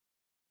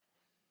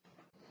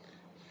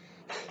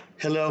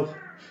Hello.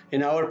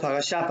 In our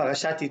Parashat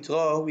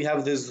Yitro, we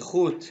have the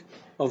zchut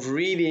of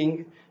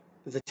reading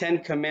the Ten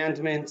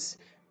Commandments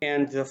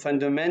and the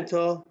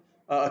fundamental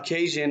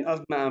occasion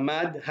of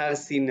Ma'amad Har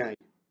Sinai.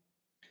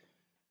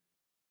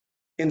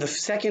 In the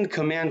second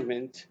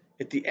commandment,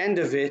 at the end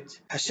of it,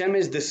 Hashem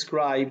is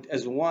described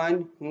as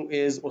one who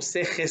is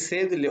Oseh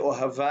Chesed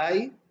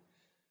le'ohavai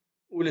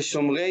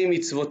u'leshomrei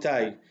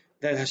mitzvotai.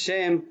 That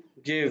Hashem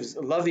gives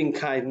loving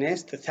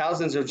kindness to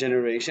thousands of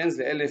generations,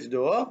 the Elef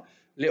Dor,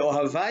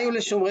 le'ohavai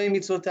u'leshomrei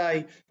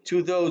mitzvotai,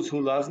 to those who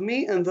love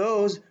me and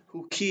those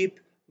who keep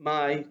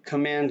my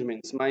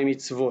commandments, my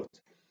mitzvot.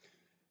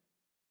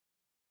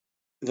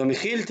 The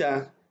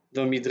Mechilta,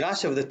 the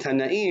Midrash of the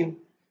Tanaim,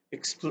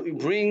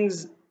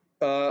 brings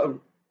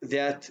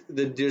that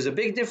there's a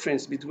big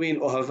difference between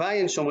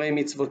Ohavai and Shomrei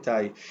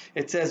Mitzvotai.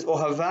 It says,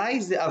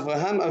 Ohavai ze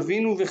Avraham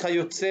Avinu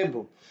v'chayotze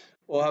bo.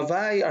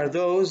 Ohavai are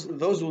those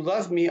who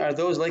love me are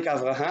those like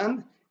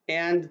Avraham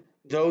and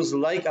those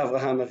like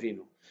Avraham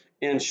Avinu.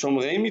 And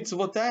Shomrei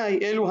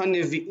Mitzvotai elu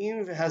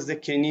hanevi'im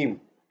v'hazekenim.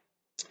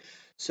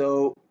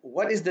 So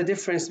what is the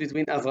difference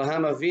between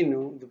Avraham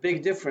Avinu, the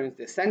big difference,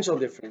 the essential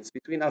difference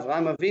between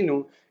Avraham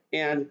Avinu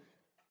and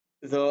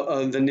the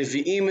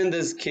Nevi'im and the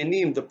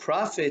Zkenim, the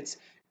prophets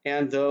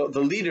and the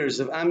leaders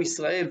of Am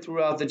Yisrael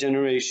throughout the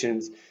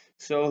generations?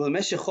 So the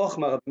Meshech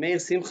Chochma, Meir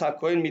Simcha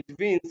Kohen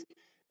Midvinsk,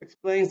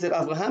 explains that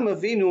Avraham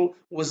Avinu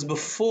was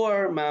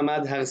before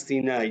Ma'amad Har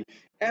Sinai.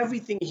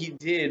 Everything he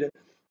did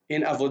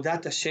in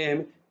Avodat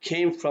Hashem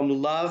came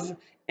from love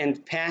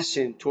and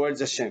passion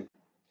towards Hashem,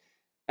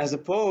 as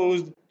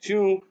opposed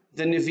to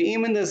the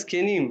Nevi'im and the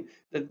Zkenim,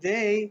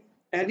 that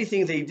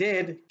anything they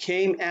did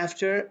came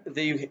after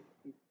they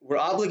were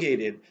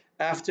obligated,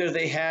 after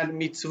they had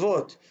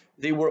mitzvot,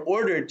 they were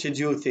ordered to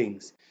do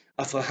things.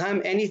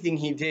 Avraham, anything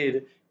he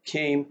did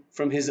came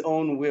from his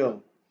own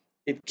will.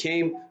 It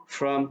came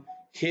from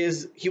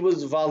he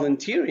was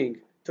volunteering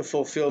to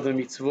fulfill the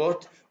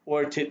mitzvot,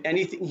 or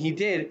anything he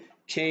did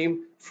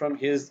came from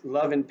his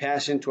love and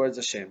passion towards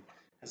Hashem.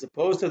 As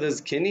opposed to the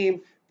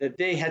Zkenim, that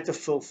they had to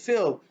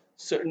fulfill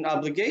certain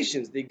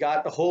obligations. They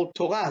got the whole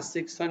Torah,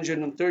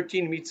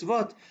 613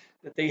 mitzvot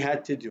that they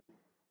had to do.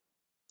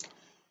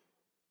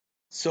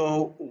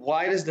 So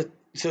what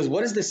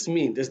does this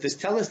mean? Does this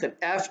tell us that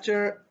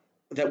after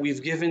that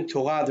we've given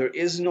Torah, there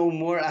is no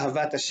more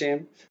Ahavat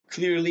Hashem?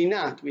 Clearly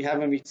not. We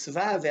have a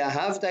mitzvah,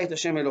 ve'ahavta et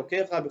Hashem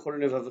Elokecha b'chol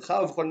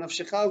levavecha v'chol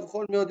nafshecha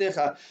v'chol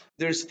meodecha.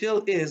 There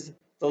still is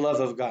the love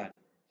of God.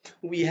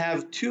 We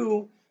have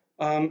two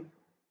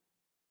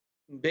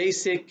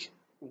basic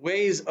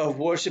ways of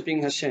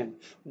worshiping Hashem.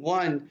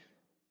 One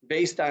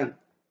based on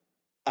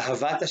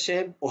Ahavat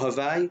Hashem,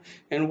 Ohavai,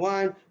 and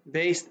one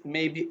based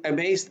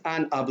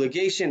on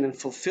obligation and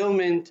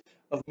fulfillment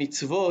of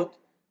mitzvot,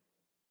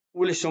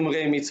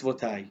 Uleshomrei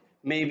mitzvotai.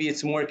 Maybe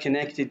it's more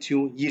connected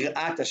to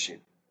Yirat Hashem.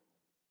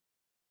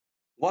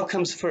 What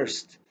comes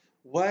first?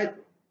 What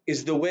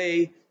is the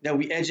way that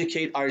we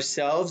educate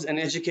ourselves and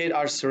educate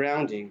our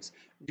surroundings?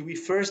 Do we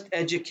first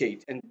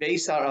educate and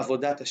base our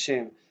Avodat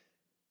Hashem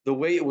the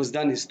way it was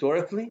done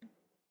historically?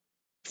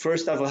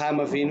 First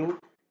Avraham Avinu,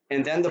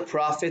 and then the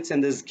prophets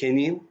and the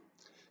Zkenim.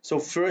 So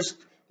first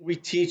we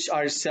teach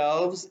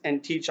ourselves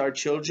and teach our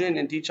children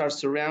and teach our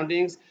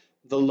surroundings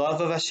the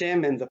love of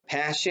Hashem and the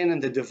passion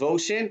and the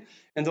devotion,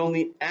 and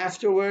only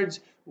afterwards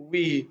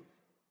we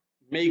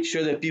make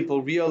sure that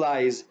people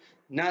realize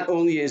not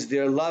only is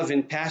there love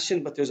and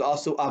passion, but there's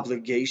also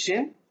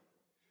obligation,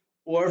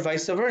 or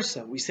vice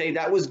versa. We say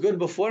that was good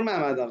before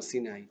Ma'amad Har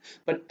Sinai,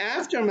 but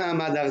after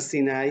Ma'amad Har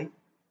Sinai,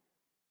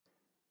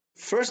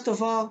 first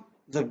of all,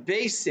 the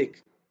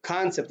basic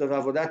concept of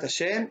Avodat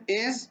Hashem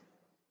is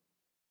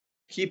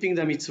keeping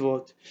the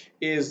mitzvot,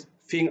 is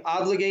being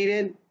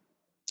obligated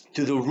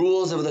to the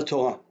rules of the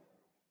Torah.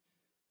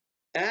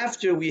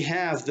 After we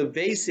have the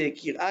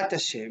basic Yirat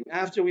Hashem,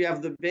 after we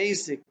have the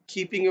basic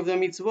keeping of the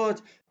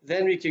mitzvot,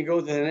 then we can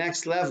go to the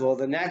next level.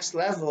 The next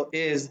level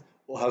is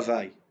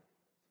Ohavai.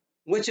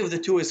 Which of the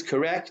two is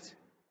correct?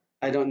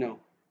 I don't know.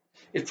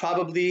 It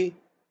probably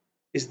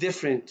is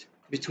different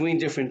between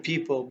different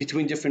people,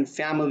 between different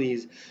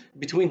families,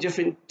 between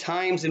different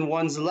times in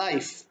one's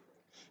life.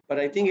 But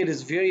I think it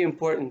is very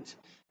important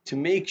to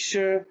make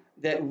sure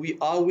that we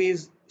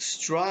always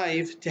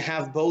strive to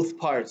have both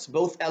parts,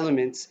 both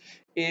elements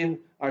in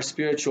our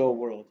spiritual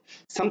world.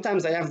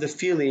 Sometimes I have the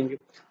feeling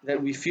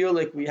that we feel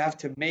like we have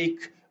to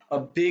make a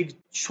big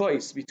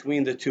choice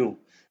between the two,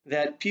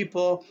 that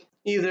people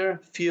either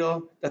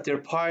feel that they're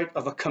part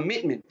of a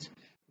commitment,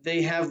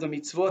 they have the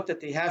mitzvot that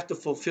they have to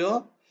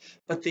fulfill,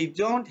 but they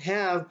don't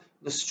have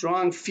the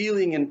strong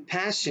feeling and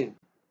passion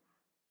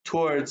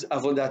towards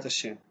Avodat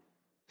Hashem.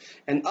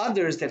 And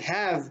others that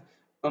have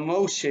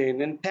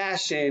emotion and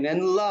passion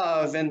and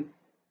love and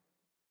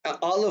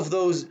all of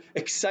those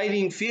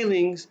exciting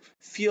feelings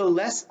feel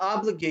less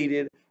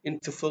obligated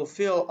to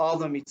fulfill all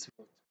the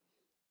mitzvot.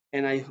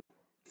 And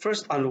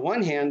first, on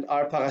one hand,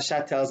 our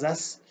Parashat tells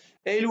us,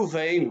 Elu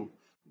ve'enu,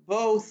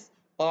 both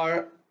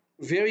are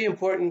very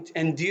important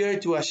and dear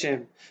to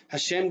Hashem.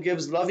 Hashem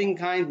gives loving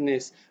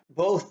kindness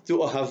both to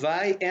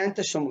Ohavai and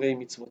to Shomrei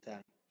Mitzvotai.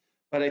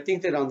 But I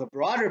think that on the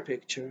broader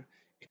picture,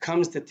 it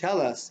comes to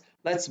tell us,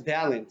 let's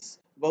balance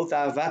both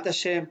Ahavat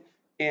Hashem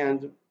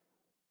and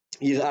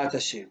Yirat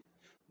Hashem,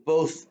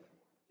 both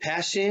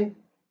passion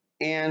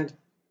and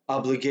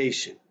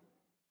obligation.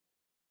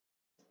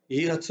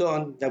 Yehi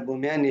Ratzon that will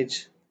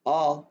manage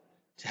all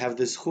to have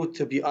the zchut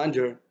to be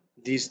under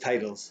these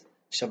titles.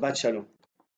 Shabbat Shalom.